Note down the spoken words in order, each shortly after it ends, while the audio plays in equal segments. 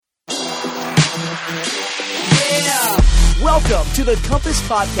Welcome to the Compass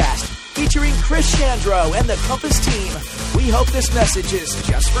Podcast, featuring Chris Chandro and the Compass team. We hope this message is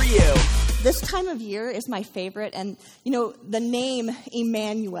just for you. This time of year is my favorite, and the name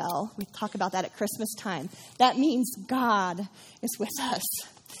Emmanuel, we talk about that at Christmas time. That means God is with us.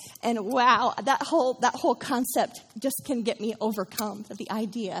 And wow, that whole concept just can get me overcome. The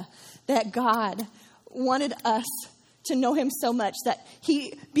idea that God wanted us to know him so much that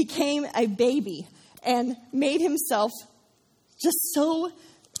he became a baby and made himself just so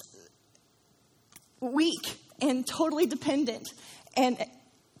weak and totally dependent. And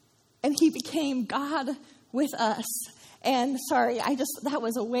he became God with us. And sorry, that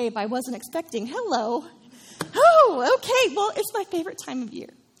was a wave I wasn't expecting. Hello. Oh, okay. Well, it's my favorite time of year.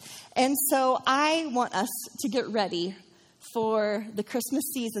 And so I want us to get ready for the Christmas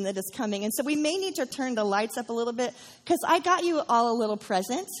season that is coming. And so we may need to turn the lights up a little bit because I got you all a little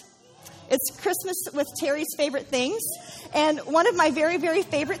present. It's Christmas with Terry's favorite things. And one of my very, very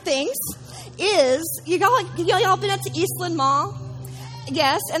favorite things is, y'all been up to Eastland Mall?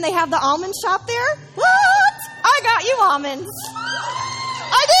 Yes, and they have the almond shop there. What? I got you almonds.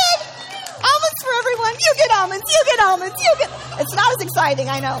 I did. Almonds for everyone. You get almonds. You get almonds. You get. It's not as exciting,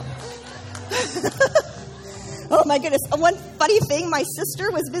 I know. Oh my goodness. One funny thing, my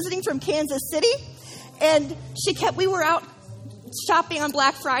sister was visiting from Kansas City, and we were out shopping on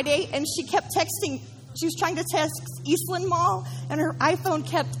Black Friday, and she kept texting. She was trying to text Eastland Mall, and her iPhone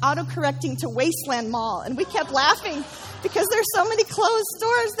kept autocorrecting to Wasteland Mall, and we kept laughing because there's so many closed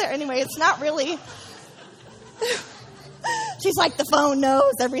stores there. Anyway, it's not really. She's like, the phone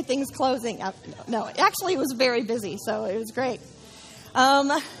knows everything's closing. No, actually, it was very busy, so it was great.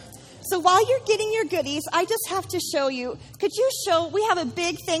 So while you're getting your goodies, I just have to show you. We have a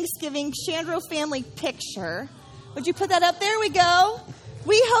big Thanksgiving Chandro family picture. Would you put that up? There we go.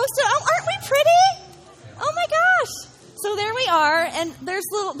 We hosted. Oh, aren't we pretty? Oh my gosh. So there we are, and there's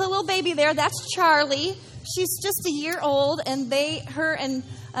the little baby there. That's Charlie. She's just a year old, and they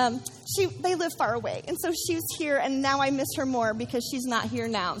live far away. And so she was here, and now I miss her more because she's not here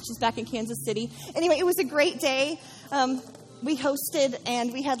now. She's back in Kansas City. Anyway, it was a great day. We hosted,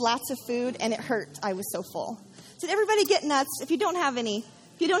 and we had lots of food, and it hurt. I was so full. Did everybody get nuts? If you don't have any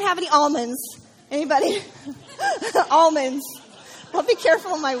almonds, anybody? Almonds. Well, be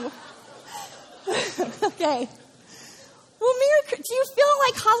careful, okay. Well, do you feel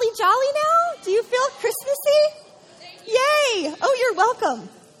like holly jolly now? Do you feel Christmassy? Yay! Oh, you're welcome.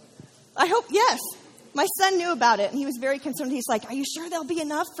 I hope, yes. My son knew about it, and he was very concerned. He's like, are you sure there'll be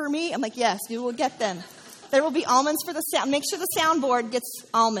enough for me? I'm like, yes, you will get them. There will be almonds for the sound. Make sure the soundboard gets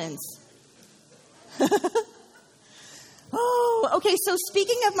almonds. Oh, okay, so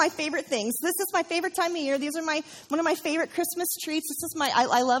speaking of my favorite things, this is my favorite time of year. These are one of my favorite Christmas treats.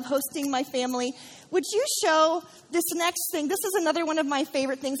 I love hosting my family. Would you show this next thing? This is another one of my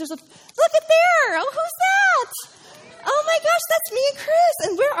favorite things. Look at there. Oh, who's that? Oh my gosh, that's me and Chris.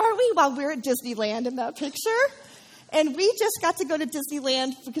 And where are we? Well, we're at Disneyland in that picture. And we just got to go to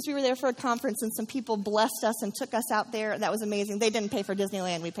Disneyland because we were there for a conference, and some people blessed us and took us out there. That was amazing. They didn't pay for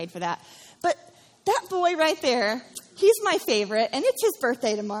Disneyland. We paid for that. But that boy right there, he's my favorite, and it's his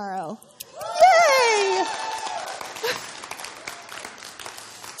birthday tomorrow. Yay!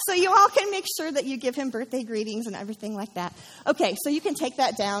 So you all can make sure that you give him birthday greetings and everything like that. Okay, so you can take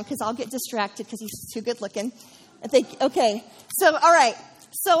that down because I'll get distracted because he's too good looking. Okay, so all right.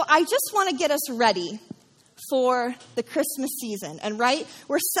 So I just want to get us ready for the Christmas season. And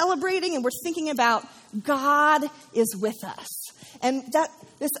we're celebrating and we're thinking about God is with us. And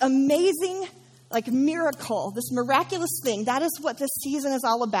this amazing miracle, this miraculous thing, that is what this season is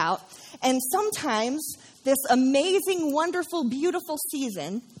all about. And sometimes this amazing, wonderful, beautiful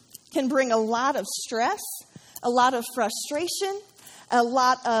season can bring a lot of stress, a lot of frustration, a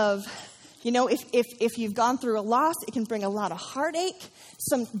lot of, if you've gone through a loss, it can bring a lot of heartache.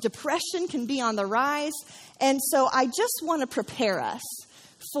 Some depression can be on the rise. And so I just want to prepare us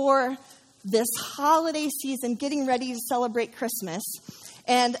for this holiday season, getting ready to celebrate Christmas.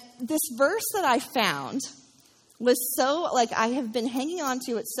 And this verse that I found was so, I have been hanging on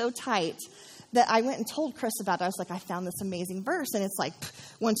to it so tight that I went and told Chris about it. I was like, I found this amazing verse. And it's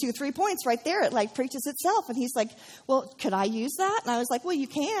 1, 2, 3 points right there. It preaches itself. And he's like, well, could I use that? And I was like, well, you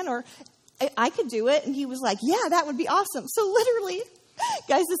can, or I could do it. And he was like, yeah, that would be awesome. So literally,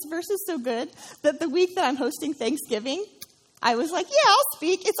 guys, this verse is so good that the week that I'm hosting Thanksgiving, I was like, yeah, I'll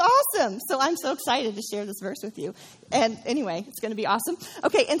speak. It's awesome. So I'm so excited to share this verse with you. And anyway, it's going to be awesome.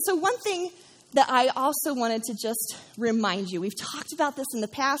 Okay, and so one thing that I also wanted to just remind you, we've talked about this in the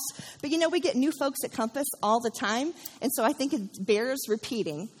past, but we get new folks at Compass all the time, and so I think it bears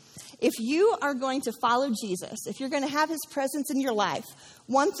repeating, if you are going to follow Jesus, if you're going to have his presence in your life,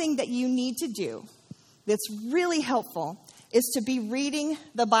 one thing that you need to do that's really helpful is to be reading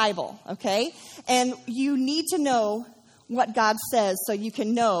the Bible, okay? And you need to know what God says so you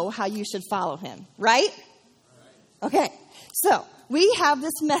can know how you should follow him, right? Okay, so we have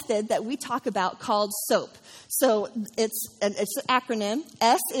this method that we talk about called SOAP. So it's an acronym.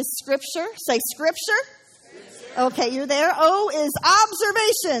 S is scripture. Say scripture. Okay, you're there. O is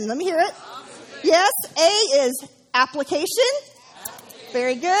observation. Let me hear it. Yes. A is application.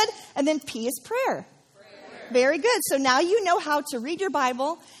 Very good. And then P is prayer. Very good. So now you know how to read your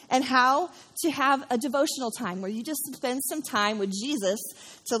Bible and how to have a devotional time where you just spend some time with Jesus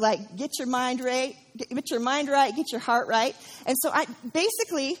to like get your mind right, get your heart right. And so I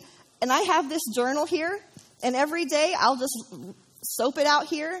have this journal here, and every day I'll just soap it out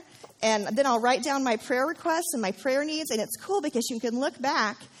here, and then I'll write down my prayer requests and my prayer needs, and it's cool because you can look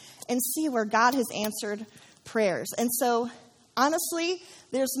back and see where God has answered prayers. And so honestly,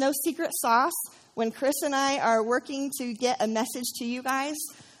 there's no secret sauce. When Chris and I are working to get a message to you guys,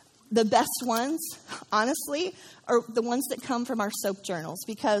 the best ones, honestly, are the ones that come from our SOAP journals,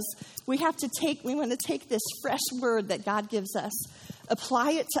 because we want to take this fresh word that God gives us,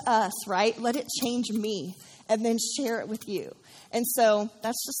 apply it to us, right? Let it change me, and then share it with you. And so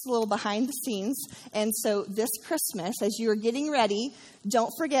that's just a little behind the scenes. And so this Christmas, as you're getting ready,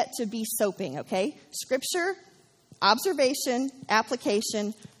 don't forget to be soaping, okay? Scripture, observation,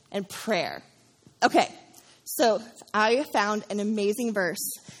 application, and prayer. Okay, so I found an amazing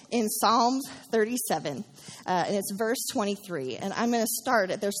verse in Psalms 37, and it's verse 23. And I'm going to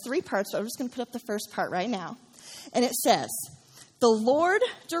start it. There's 3 parts, but I'm just going to put up the first part right now. And it says, "The Lord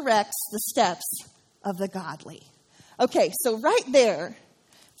directs the steps of the godly." Okay, so right there,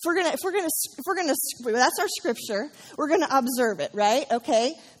 if we're gonna, that's our scripture. We're going to observe it, right?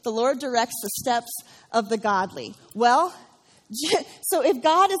 Okay, the Lord directs the steps of the godly. Well, so if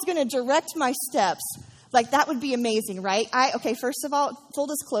God is going to direct my steps, like that would be amazing, right? First of all, full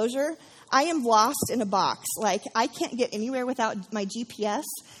disclosure, I am lost in a box. Like I can't get anywhere without my GPS.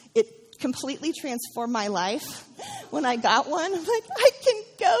 It completely transformed my life when I got one. I'm like, I can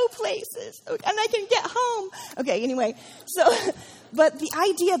go places and I can get home. Okay, anyway, but the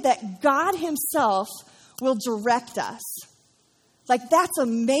idea that God himself will direct us, like, that's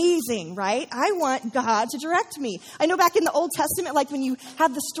amazing, right? I want God to direct me. I know back in the Old Testament, like when you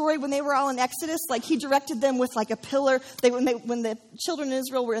have the story when they were all in Exodus, like he directed them with like a pillar. When the children of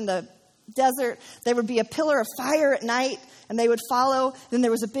Israel were in the desert, there would be a pillar of fire at night and they would follow. Then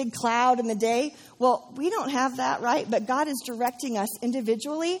there was a big cloud in the day. Well, we don't have that, right? But God is directing us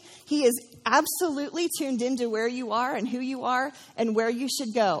individually. He is absolutely tuned into where you are and who you are and where you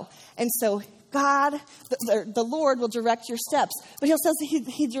should go. And so God, the Lord will direct your steps. But he says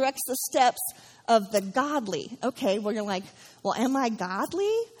he directs the steps of the godly. Okay, well, you're like, well, am I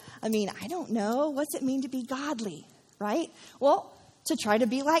godly? I mean, I don't know. What's it mean to be godly, right? Well, to try to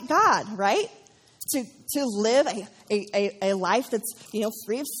be like God, right? To live a life that's,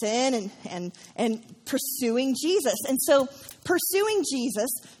 free of sin and pursuing Jesus. And so pursuing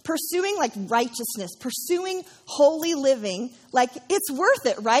Jesus, pursuing like righteousness, pursuing holy living, like it's worth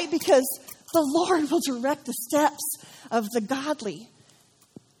it, right? Because the Lord will direct the steps of the godly.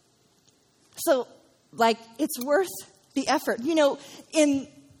 So, like, it's worth the effort.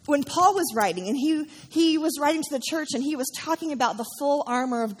 When Paul was writing, and he was writing to the church, and he was talking about the full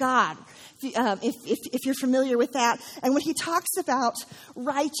armor of God, if you're familiar with that. And when he talks about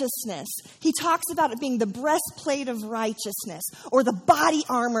righteousness, he talks about it being the breastplate of righteousness, or the body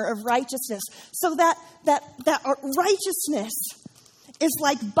armor of righteousness. So that righteousness is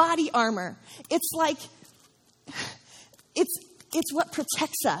like body armor. It's like, it's what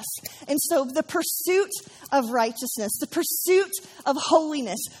protects us. And so the pursuit of righteousness, the pursuit of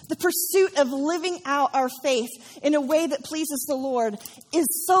holiness, the pursuit of living out our faith in a way that pleases the Lord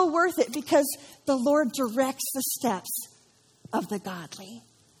is so worth it, because the Lord directs the steps of the godly.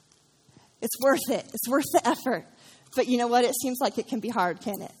 It's worth it. It's worth the effort. But you know what? It seems like it can be hard,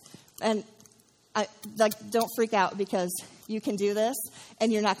 can't it? And don't freak out, because you can do this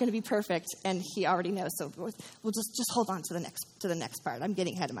and you're not going to be perfect, and he already knows. So we'll just hold on to the next part. I'm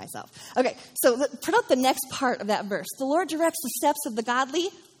getting ahead of myself. Okay, so put up the next part of that verse. The Lord directs the steps of the godly.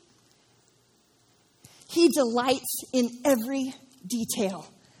 He delights in every detail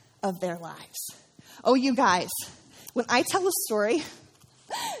of their lives. Oh, you guys, when I tell a story,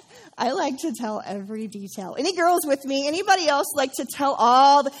 I like to tell every detail. Any girls with me? Anybody else like to tell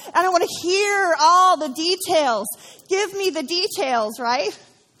all the... I don't want to hear all the details. Give me the details, right?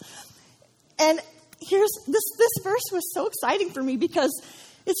 And here's... This verse was so exciting for me, because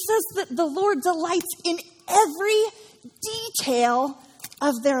It says that the Lord delights in every detail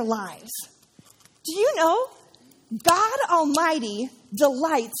of their lives. Do you know? God Almighty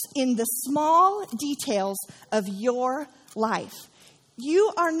delights in the small details of your life.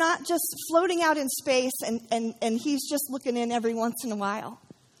 You are not just floating out in space and He's just looking in every once in a while.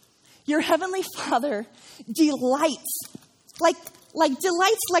 Your Heavenly Father delights, like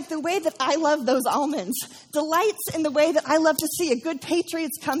the way that I love those almonds. Delights in the way that I love to see a good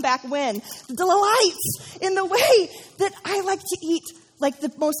Patriots comeback win. Delights in the way that I like to eat like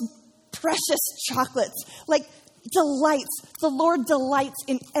the most precious chocolates. Like delights. The Lord delights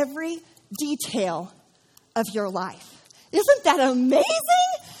in every detail of your life. Isn't that amazing?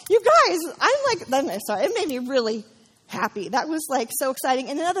 You guys, it made me really happy. That was so exciting.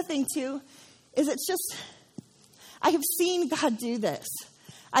 And another thing too, is I have seen God do this.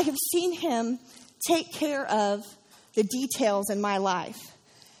 I have seen Him take care of the details in my life.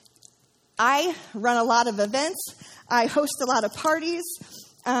 I run a lot of events. I host a lot of parties.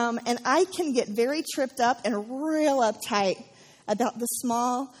 And I can get very tripped up and real uptight about the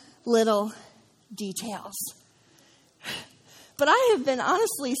small little details. But I have been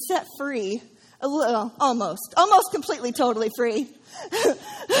honestly set free, a little, almost completely, totally free.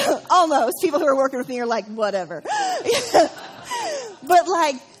 Almost. People who are working with me are like, whatever. But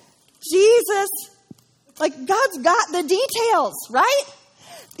Jesus, God's got the details, right?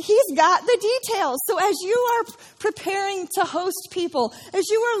 He's got the details. So as you are preparing to host people, as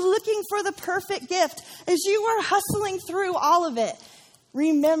you are looking for the perfect gift, as you are hustling through all of it,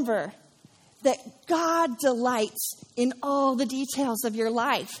 remember that God delights in all the details of your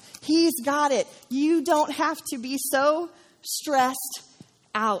life. He's got it. You don't have to be so stressed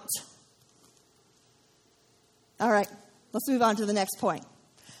out. All right, let's move on to the next point.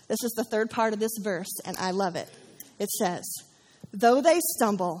 This is the third part of this verse, and I love it. It says, though they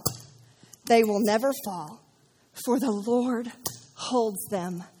stumble, they will never fall, for the Lord holds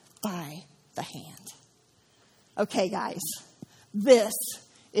them by the hand. Okay, guys, this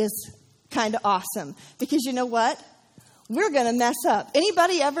is kind of awesome, because you know what? We're going to mess up.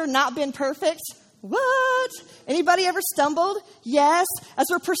 Anybody ever not been perfect? What? Anybody ever stumbled? Yes. As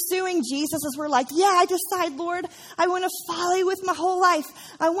we're pursuing Jesus, as we're like, yeah, I decide, Lord, I want to follow you with my whole life.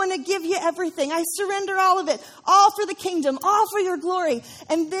 I want to give you everything. I surrender all of it, all for the kingdom, all for your glory.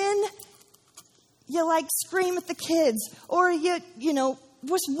 And then you scream at the kids, or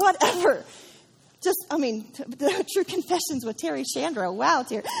just whatever. The True Confessions with Terry Chandro. Wow,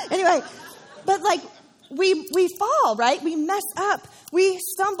 Terry. Anyway, but we fall, right? We mess up. We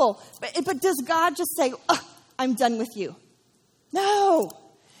stumble. But does God just say, oh, I'm done with you? No.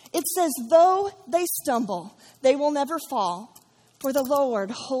 It says, though they stumble, they will never fall, for the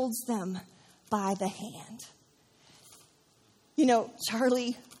Lord holds them by the hand.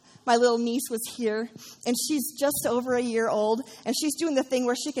 Charlie, my little niece, was here, and she's just over a year old, and she's doing the thing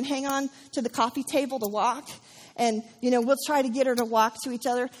where she can hang on to the coffee table to walk, and, we'll try to get her to walk to each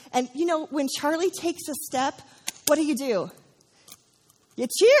other. And, when Charlie takes a step, what do? You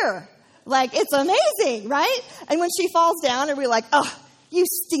cheer. It's amazing, right? And when she falls down, and we're like, oh, you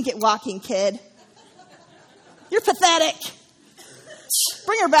stink at walking, kid. You're pathetic.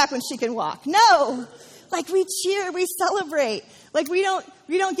 Bring her back when she can walk. No. We cheer, we celebrate. We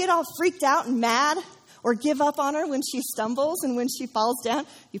don't get all freaked out and mad or give up on her when she stumbles and when she falls down.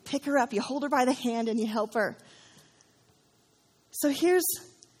 You pick her up, you hold her by the hand, and you help her. So here's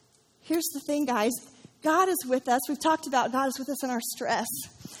the thing, guys. God is with us. We've talked about God is with us in our stress.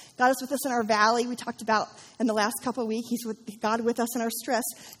 God is with us in our valley. We talked about in the last couple of weeks, God with us in our stress.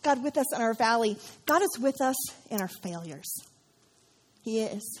 God with us in our valley. God is with us in our failures. He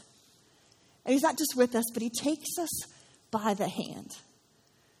is. And He's not just with us, but He takes us by the hand.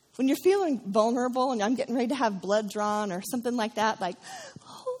 When you're feeling vulnerable and I'm getting ready to have blood drawn or something like that,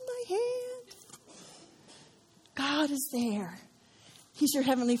 hold my hand. God is there. He's your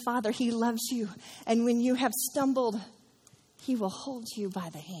Heavenly Father. He loves you. And when you have stumbled, He will hold you by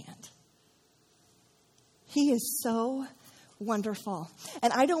the hand. He is so wonderful.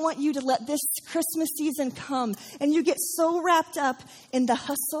 And I don't want you to let this Christmas season come and you get so wrapped up in the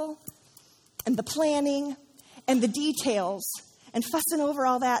hustle and the planning and the details and fussing over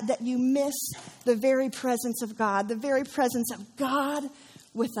all that you miss the very presence of God, the very presence of God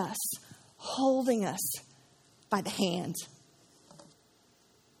with us, holding us by the hand.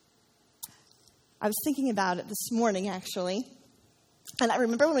 I was thinking about it this morning, actually. And I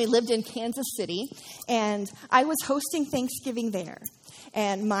remember when we lived in Kansas City, and I was hosting Thanksgiving there.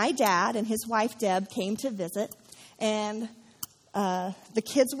 And my dad and his wife, Deb, came to visit. And the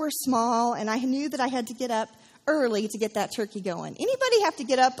kids were small, and I knew that I had to get up early to get that turkey going. Anybody have to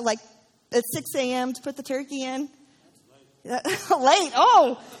get up like at 6 a.m. to put the turkey in? Late.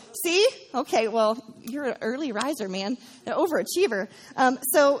 Oh, see? Okay, well, you're an early riser, man. An overachiever.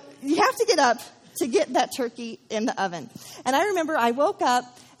 So you have to get up to get that turkey in the oven. And I remember I woke up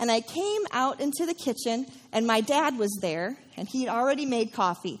and I came out into the kitchen and my dad was there and he'd already made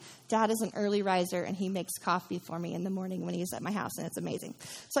coffee. Dad is an early riser and he makes coffee for me in the morning when he's at my house and it's amazing.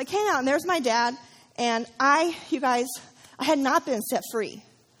 So I came out and there's my dad and I had not been set free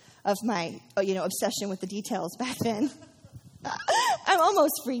of my, obsession with the details back then. I'm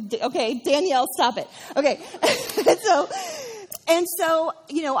almost free. Okay, Danielle, stop it. Okay. So,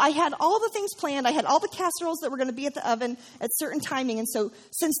 I had all the things planned. I had all the casseroles that were going to be at the oven at certain timing. And so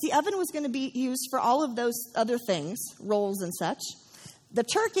since the oven was going to be used for all of those other things, rolls and such, the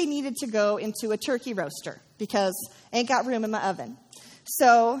turkey needed to go into a turkey roaster because I ain't got room in my oven.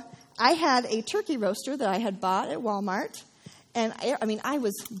 So I had a turkey roaster that I had bought at Walmart. And I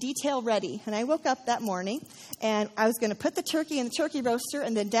was detail ready. And I woke up that morning and I was going to put the turkey in the turkey roaster.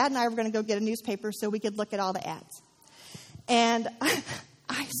 And then Dad and I were going to go get a newspaper so we could look at all the ads. And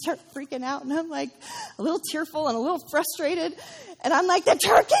I start freaking out and I'm like a little tearful and a little frustrated. And I'm like, the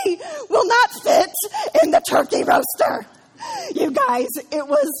turkey will not fit in the turkey roaster. You guys, it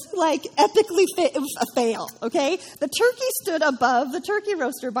was like epically it was a fail, okay? The turkey stood above the turkey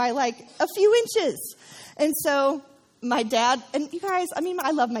roaster by like a few inches. And so my dad, and you guys,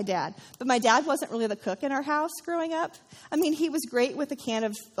 I love my dad, but my dad wasn't really the cook in our house growing up. He was great with a can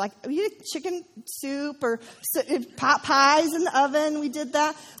of, we did chicken soup or pot pies in the oven. We did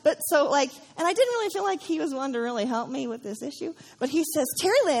that. But and I didn't really feel like he was one to really help me with this issue. But he says,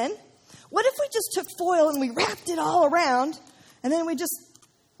 Terry Lynn, what if we just took foil and we wrapped it all around, and then we just,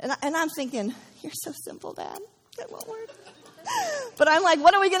 and I'm thinking, you're so simple, Dad. That won't work. But I'm like,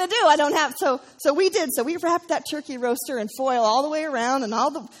 what are we going to do? I don't have, so we did. So we wrapped that turkey roaster in foil all the way around and all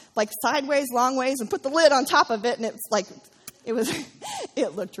the, sideways, long ways, and put the lid on top of it. And it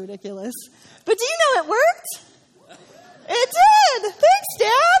looked ridiculous. But do you know it worked? It did. Thanks,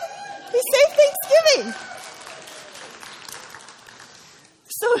 Dad. He saved Thanksgiving.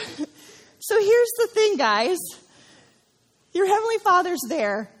 So here's the thing, guys. Your Heavenly Father's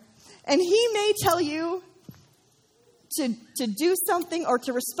there, and He may tell you to do something or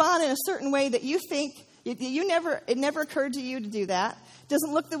to respond in a certain way that you think it never occurred to you to do that. It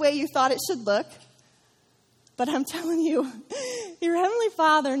doesn't look the way you thought it should look. But I'm telling you, your Heavenly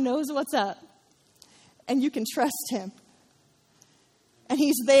Father knows what's up. And you can trust Him. And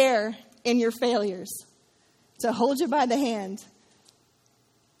He's there in your failures to hold you by the hand.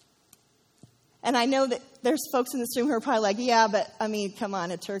 And I know that there's folks in this room who are probably like, yeah, but come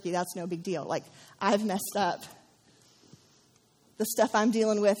on, a turkey, that's no big deal. I've messed up. The stuff I'm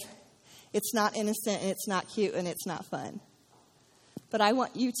dealing with, it's not innocent and it's not cute and it's not fun. But I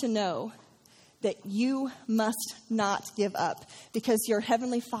want you to know that you must not give up because your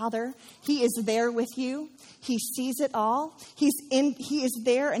Heavenly Father, He is there with you. He sees it all. He is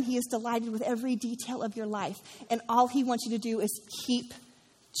there and He is delighted with every detail of your life. And all He wants you to do is keep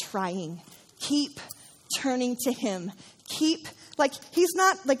trying. Keep turning to Him. He's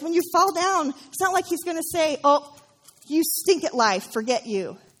not, when you fall down, it's not like He's going to say, oh, you stink at life, forget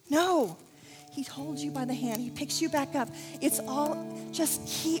you. No. He holds you by the hand. He picks you back up. It's all, just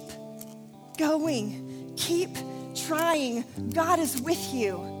keep going. Keep trying. God is with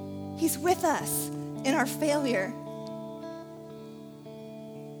you. He's with us in our failure.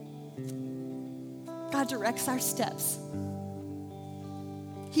 God directs our steps.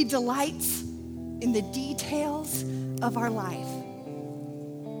 He delights in the details of our life.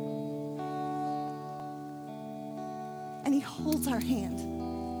 And He holds our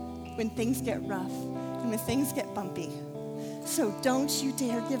hand when things get rough and when things get bumpy. So don't you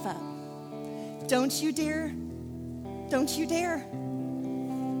dare give up. Don't you dare. Don't you dare.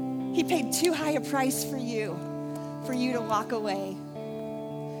 He paid too high a price for you to walk away.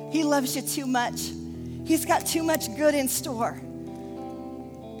 He loves you too much. He's got too much good in store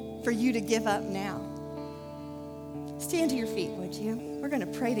for you to give up now. Stand to your feet, would you? We're going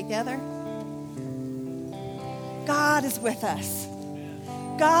to pray together. God is with us.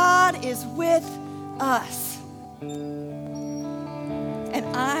 God is with us. And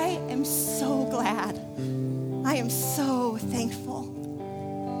I am so glad. I am so thankful.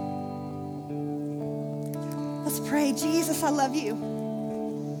 Let's pray. Jesus, I love you.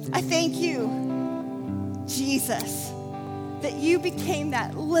 I thank you, Jesus, that you became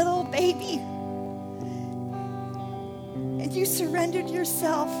that little baby and you surrendered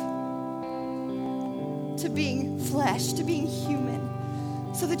yourself to being flesh, to being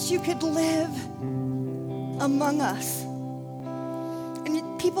human, so that you could live among us.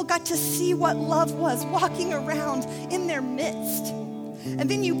 And people got to see what love was walking around in their midst. And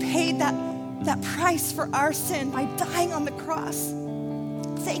then you paid that price for our sin by dying on the cross.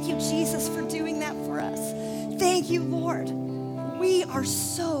 Thank you, Jesus, for doing that for us. Thank you, Lord. We are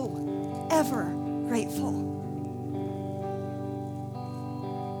so ever grateful.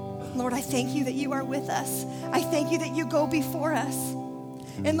 Lord, I thank you that you are with us. I thank you that you go before us.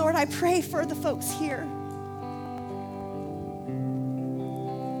 And Lord, I pray for the folks here,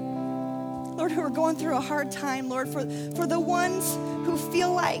 Lord, who are going through a hard time, Lord, for the ones who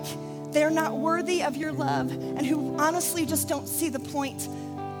feel like they're not worthy of your love and who honestly just don't see the point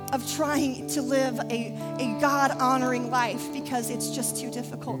of trying to live a God-honoring life because it's just too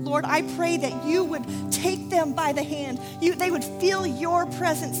difficult. Lord, I pray that you would take them by the hand. They would feel your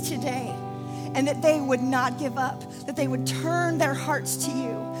presence today, and that they would not give up, that they would turn their hearts to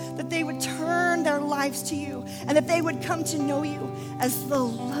you, that they would turn their lives to you, and that they would come to know you as the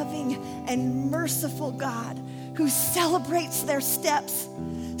loving and merciful God who celebrates their steps,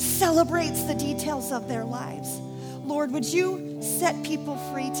 celebrates the details of their lives. Lord, would you set people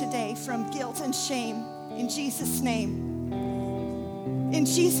free today from guilt and shame in Jesus' name? In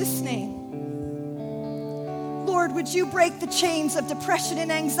Jesus' name. Lord, would you break the chains of depression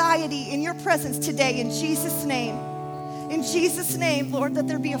and anxiety in your presence today in Jesus' name? In Jesus' name, Lord, that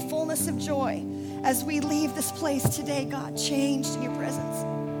there be a fullness of joy as we leave this place today, God, changed in your presence.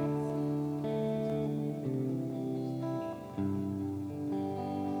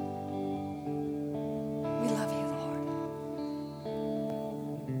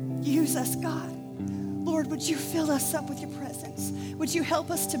 Use us, God. Lord, would you fill us up with your presence? Would you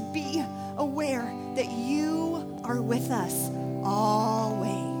help us to be aware that you are with us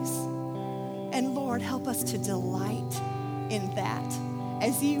always? And Lord, help us to delight in that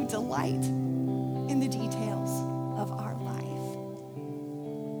as you delight in the details of our life.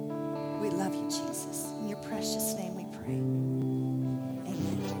 We love you, Jesus. In your precious name we pray.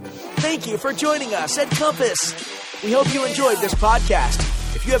 Amen. Thank you for joining us at Compass. We hope you enjoyed this podcast.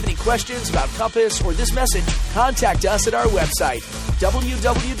 If you have any questions about Compass or this message, contact us at our website,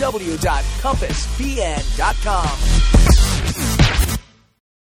 www.compassbn.com.